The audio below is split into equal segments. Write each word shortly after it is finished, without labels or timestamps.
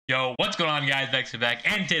Yo, what's going on, guys? Bexio back,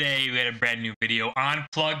 and today we had a brand new video on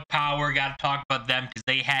Plug Power. Got to talk about them because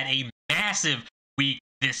they had a massive week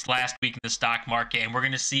this last week in the stock market, and we're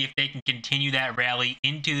going to see if they can continue that rally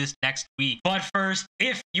into this next week. But first,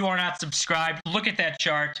 if you are not subscribed, look at that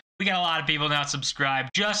chart. We got a lot of people not subscribed.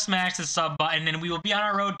 Just smash the sub button, and we will be on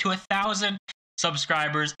our road to 1,000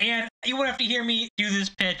 subscribers. And you won't have to hear me do this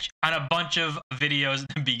pitch on a bunch of videos at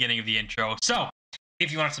the beginning of the intro. So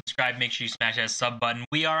if you want to subscribe, make sure you smash that sub button.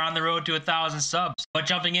 We are on the road to 1,000 subs. But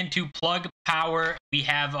jumping into Plug Power, we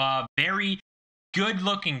have a very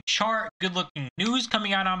good-looking chart, good-looking news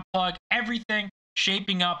coming out on Plug. Everything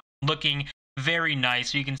shaping up, looking very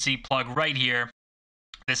nice. So you can see Plug right here.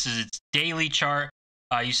 This is its daily chart.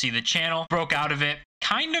 You see the channel broke out of it.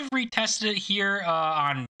 Kind of retested it here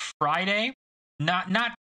on Friday. Not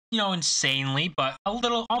insanely, but a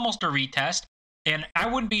little, almost a retest. And I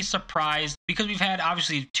wouldn't be surprised, because we've had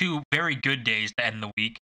obviously two very good days to end the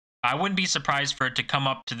week. I wouldn't be surprised for it to come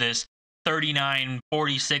up to this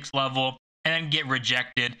 39.46 level and then get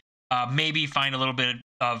rejected. Maybe find a little bit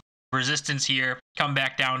of resistance here, come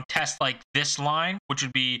back down, test like this line, which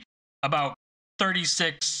would be about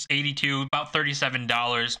 $36.82, about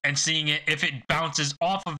 $37, and seeing it, if it bounces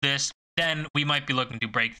off of this, then we might be looking to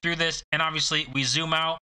break through this. And obviously we zoom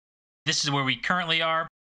out. This is where we currently are,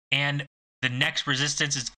 and the next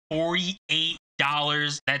resistance is $48.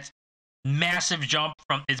 That's massive jump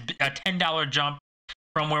from, it's a $10 jump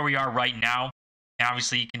from where we are right now. And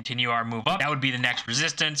obviously continue our move up. That would be the next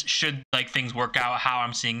resistance should like things work out how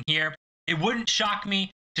I'm seeing here. It wouldn't shock me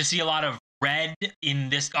to see a lot of red in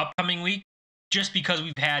this upcoming week, just because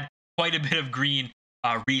we've had quite a bit of green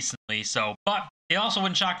recently. So, but it also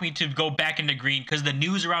wouldn't shock me to go back into green because the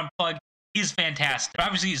news around Plug is fantastic. But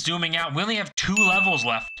obviously, zooming out, we only have 2 levels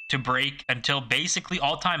left to break until basically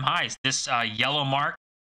all-time highs. This yellow mark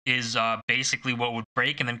is basically what would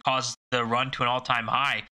break and then cause the run to an all-time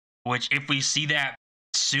high, which if we see that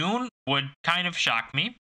soon would kind of shock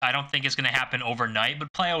me. I don't think it's going to happen overnight, but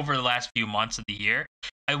play over the last few months of the year.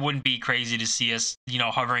 It wouldn't be crazy to see us,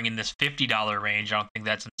 hovering in this $50 range. I don't think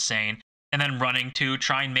that's insane. And then running to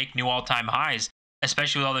try and make new all-time highs,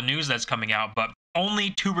 especially with all the news that's coming out. But only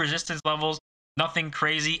 2 resistance levels, nothing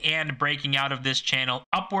crazy, and breaking out of this channel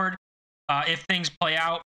upward. If things play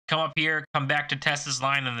out, come up here, come back to test this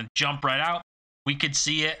line, and then jump right out, we could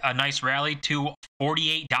see it a nice rally to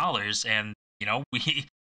 $48. And,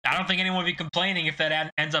 I don't think anyone would be complaining if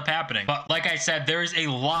that ends up happening. But like I said, there's a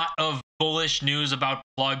lot of bullish news about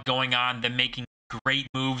Plug going on. Them making great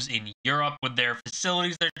moves in Europe with their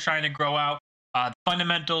facilities they're trying to grow out. The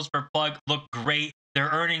fundamentals for Plug look great. Their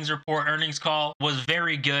earnings report, earnings call was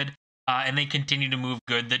very good, and they continue to move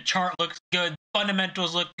good. The chart looks good.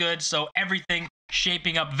 Fundamentals look good. So everything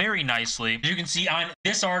shaping up very nicely. As you can see on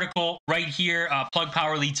this article right here, Plug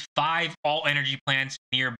Power leads 5 all-energy plants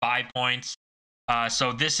near buy points.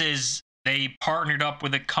 So this is, they partnered up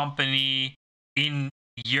with a company in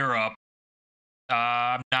Europe.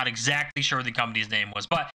 I'm not exactly sure what the company's name was,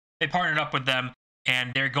 but they partnered up with them,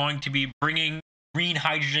 and they're going to be bringing green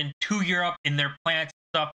hydrogen to Europe in their plants and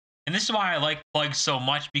stuff. And this is why I like Plug so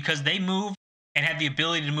much, because they move and have the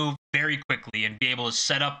ability to move very quickly and be able to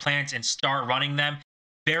set up plants and start running them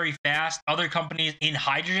very fast. Other companies in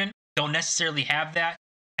hydrogen don't necessarily have that,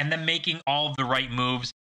 and them making all of the right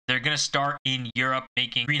moves. They're going to start in Europe,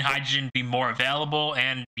 making green hydrogen be more available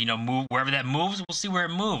and, move wherever that moves. We'll see where it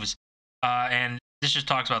moves. And this just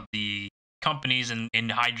talks about the companies in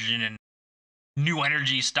hydrogen and new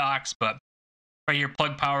energy stocks. But right here,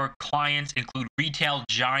 Plug Power clients include retail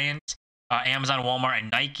giants, Amazon, Walmart,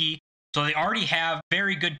 and Nike. So they already have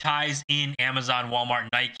very good ties in Amazon, Walmart,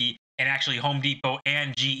 Nike, and actually Home Depot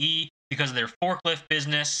and GE because of their forklift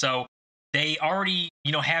business. So they already,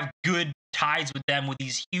 have good ties with them, with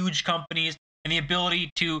these huge companies, and the ability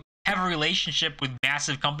to have a relationship with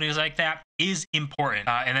massive companies like that is important.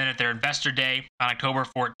 And then at their investor day on October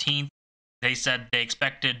 14th, they said they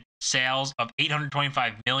expected sales of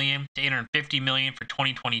 $825 million to $850 million for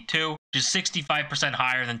 2022, which is 65%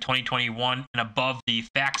 higher than 2021 and above the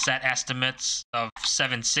FactSet estimates of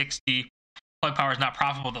 $760. Plug Power is not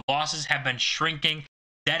profitable. The losses have been shrinking.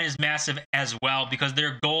 That is massive as well, because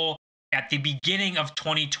their goal at the beginning of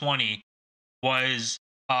 2020 was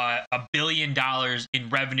 $1 billion in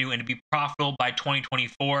revenue and to be profitable by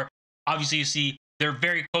 2024. Obviously, you see they're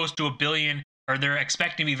very close to $1 billion, or they're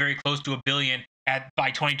expecting to be very close to $1 billion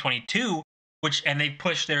by 2022, and they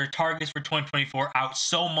pushed their targets for 2024 out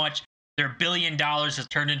so much. Their $1 billion has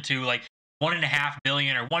turned into like $1.5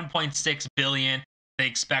 billion or $1.6 billion they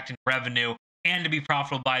expect in revenue, and to be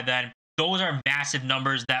profitable by then. Those are massive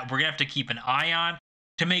numbers that we're gonna have to keep an eye on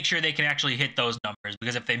to make sure they can actually hit those numbers.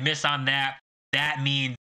 Because if they miss on that, that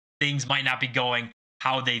means things might not be going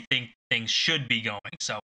how they think things should be going.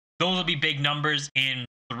 So those will be big numbers in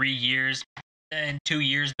 3 years and 2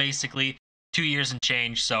 years, basically 2 years and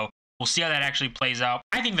change. So we'll see how that actually plays out.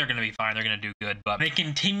 I think they're going to be fine. They're going to do good, but they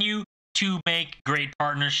continue to make great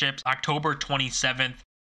partnerships. October 27th,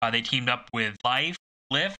 they teamed up with Lyft,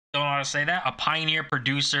 don't know how to say that, a pioneer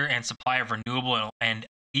producer and supplier of renewable and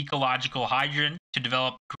ecological hydrogen to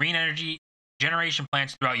develop green energy generation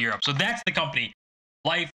plants throughout Europe. So that's the company,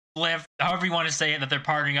 Lyft, however you want to say it, that they're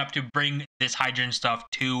partnering up to bring this hydrogen stuff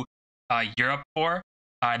to Europe for.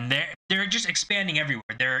 And they're just expanding everywhere.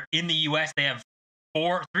 They're in the U.S. They have 3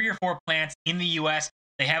 or 4 plants in the U.S.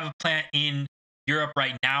 They have a plant in Europe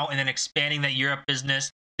right now, and then expanding that Europe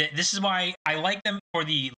business. This is why I like them for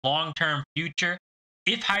the long-term future.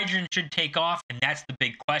 If hydrogen should take off, and that's the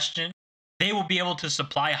big question, they will be able to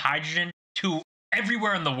supply hydrogen to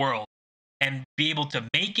everywhere in the world and be able to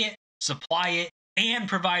make it, supply it, and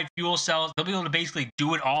provide fuel cells. They'll be able to basically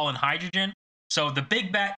do it all in hydrogen. So the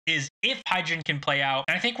big bet is if hydrogen can play out,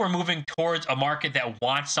 and I think we're moving towards a market that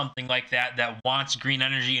wants something like that, that wants green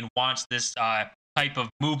energy and wants this type of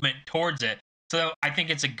movement towards it. So I think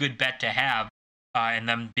it's a good bet to have, and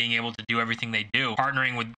them being able to do everything they do,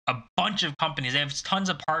 partnering with a bunch of companies. They have tons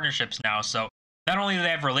of partnerships now. So not only do they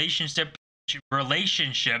have relationships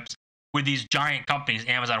with these giant companies,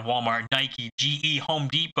 Amazon, Walmart, Nike, GE, Home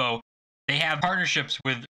Depot, they have partnerships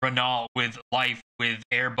with Renault, with Life, with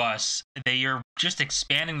Airbus. They are just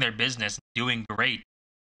expanding their business, doing great.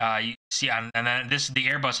 You see, and then this is the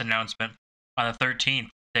Airbus announcement on the 13th.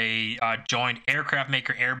 They joined aircraft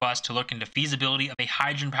maker Airbus to look into feasibility of a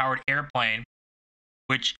hydrogen-powered airplane,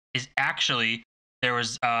 which is actually, there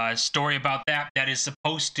was a story about that is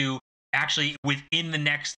supposed to actually, within the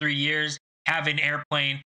next 3 years, have an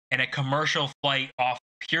airplane and a commercial flight off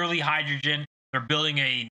purely hydrogen. They're building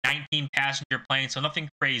a 19-passenger plane, so nothing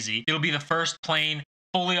crazy. It'll be the first plane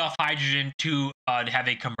fully off hydrogen to have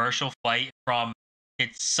a commercial flight from,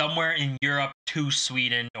 it's somewhere in Europe to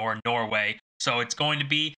Sweden or Norway. So it's going to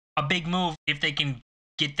be a big move if they can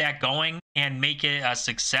get that going and make it a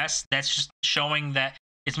success. That's just showing that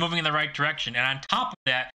it's moving in the right direction. And on top of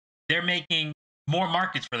that, they're making more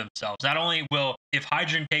markets for themselves. Not only will, if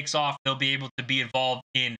hydrogen takes off, they'll be able to be involved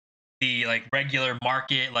in the regular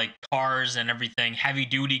market, like cars and everything, heavy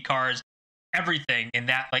duty cars, everything in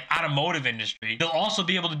that automotive industry. They'll also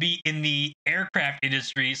be able to be in the aircraft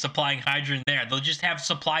industry, supplying hydrogen there. They'll just have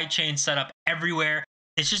supply chains set up everywhere.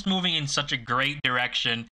 It's just moving in such a great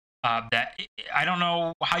direction that I don't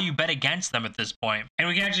know how you bet against them at this point. And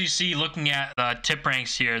we can actually see, looking at the tip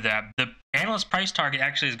ranks here, that the analyst price target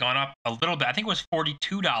actually has gone up a little bit. I think it was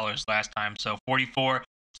 $42 last time, so 44.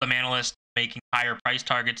 Some analysts making higher price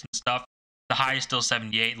targets and stuff. The high is still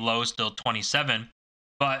 78, low still 27,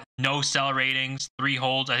 but no sell ratings, 3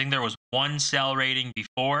 holds. I think there was 1 sell rating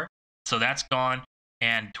before, so that's gone,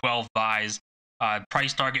 and 12 buys.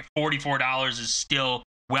 Price target $44 is still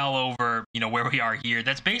well over, where we are here.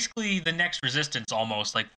 That's basically the next resistance,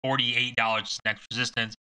 almost like $48 is next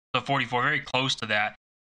resistance. So 44, very close to that.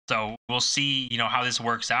 So we'll see, how this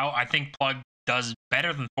works out. I think Plug does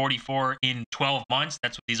better than 44 in 12 months.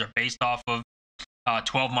 That's what these are based off of,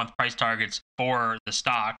 12-month price targets for the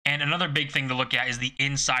stock. And another big thing to look at is the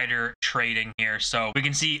insider trading here. So we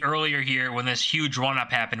can see earlier here, when this huge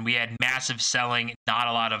run-up happened, we had massive selling, not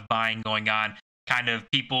a lot of buying going on. Kind of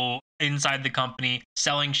people inside the company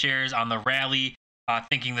selling shares on the rally,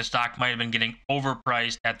 thinking the stock might have been getting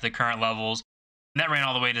overpriced at the current levels. And that ran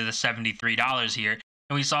all the way to the $73 here.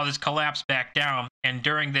 And we saw this collapse back down. And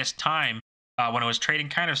during this time, when it was trading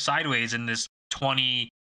kind of sideways in this $20,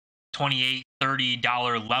 $28,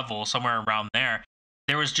 $30 level, somewhere around there,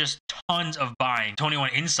 there was just tons of buying.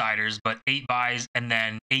 21 insiders, but 8 buys and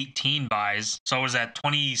then 18 buys. So it was at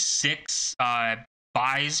 26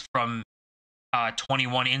 buys from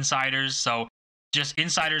 21 insiders. So just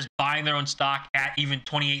insiders buying their own stock at even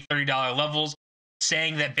 $28, $30 levels,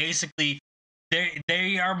 saying that basically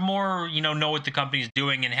they are more, know what the company is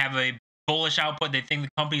doing and have a bullish output. They think the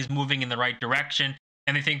company is moving in the right direction,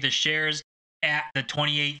 and they think the shares at the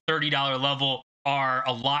 $28, $30 level are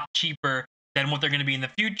a lot cheaper than what they're going to be in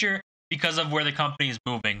the future because of where the company is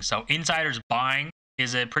moving. So insiders buying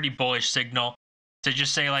is a pretty bullish signal to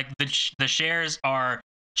just say the shares are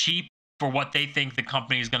cheap for what they think the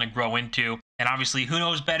company is going to grow into. And obviously, who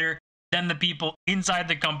knows better than the people inside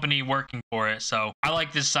the company working for it. So I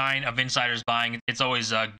like this sign of insiders buying. It's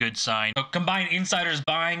always a good sign. So combine insiders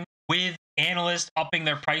buying with analysts upping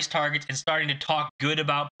their price targets and starting to talk good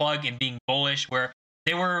about Plug and being bullish, where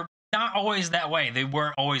they were not always that way. They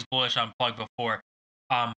weren't always bullish on Plug before.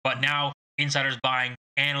 But now insiders buying,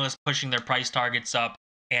 analysts pushing their price targets up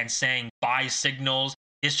and saying buy signals.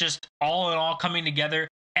 It's just all in all coming together.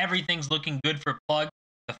 Everything's looking good for Plug.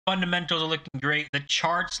 The fundamentals are looking great. The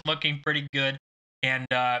chart's looking pretty good. And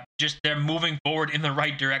just they're moving forward in the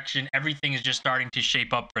right direction. Everything is just starting to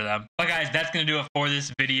shape up for them. But guys, that's going to do it for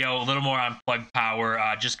this video. A little more on Plug Power,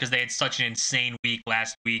 just because they had such an insane week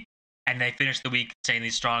last week. And they finished the week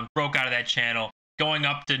insanely strong. Broke out of that channel, going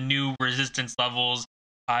up to new resistance levels.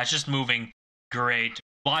 It's just moving great.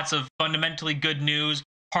 Lots of fundamentally good news,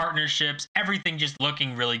 partnerships, everything just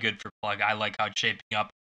looking really good for Plug. I like how it's shaping up.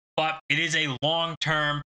 But it is a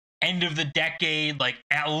long-term, end of the decade, like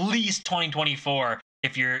at least 2024.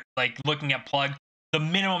 If you're like looking at Plug, the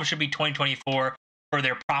minimum should be 2024 for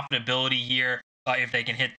their profitability year, if they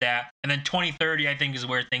can hit that. And then 2030, I think, is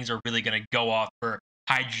where things are really going to go off for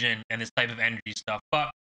hydrogen and this type of energy stuff.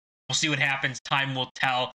 But we'll see what happens. Time will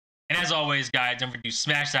tell. And as always, guys, don't forget to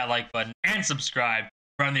smash that like button and subscribe.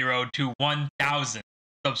 We're on the road to 1,000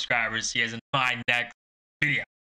 subscribers. See you guys in my next video.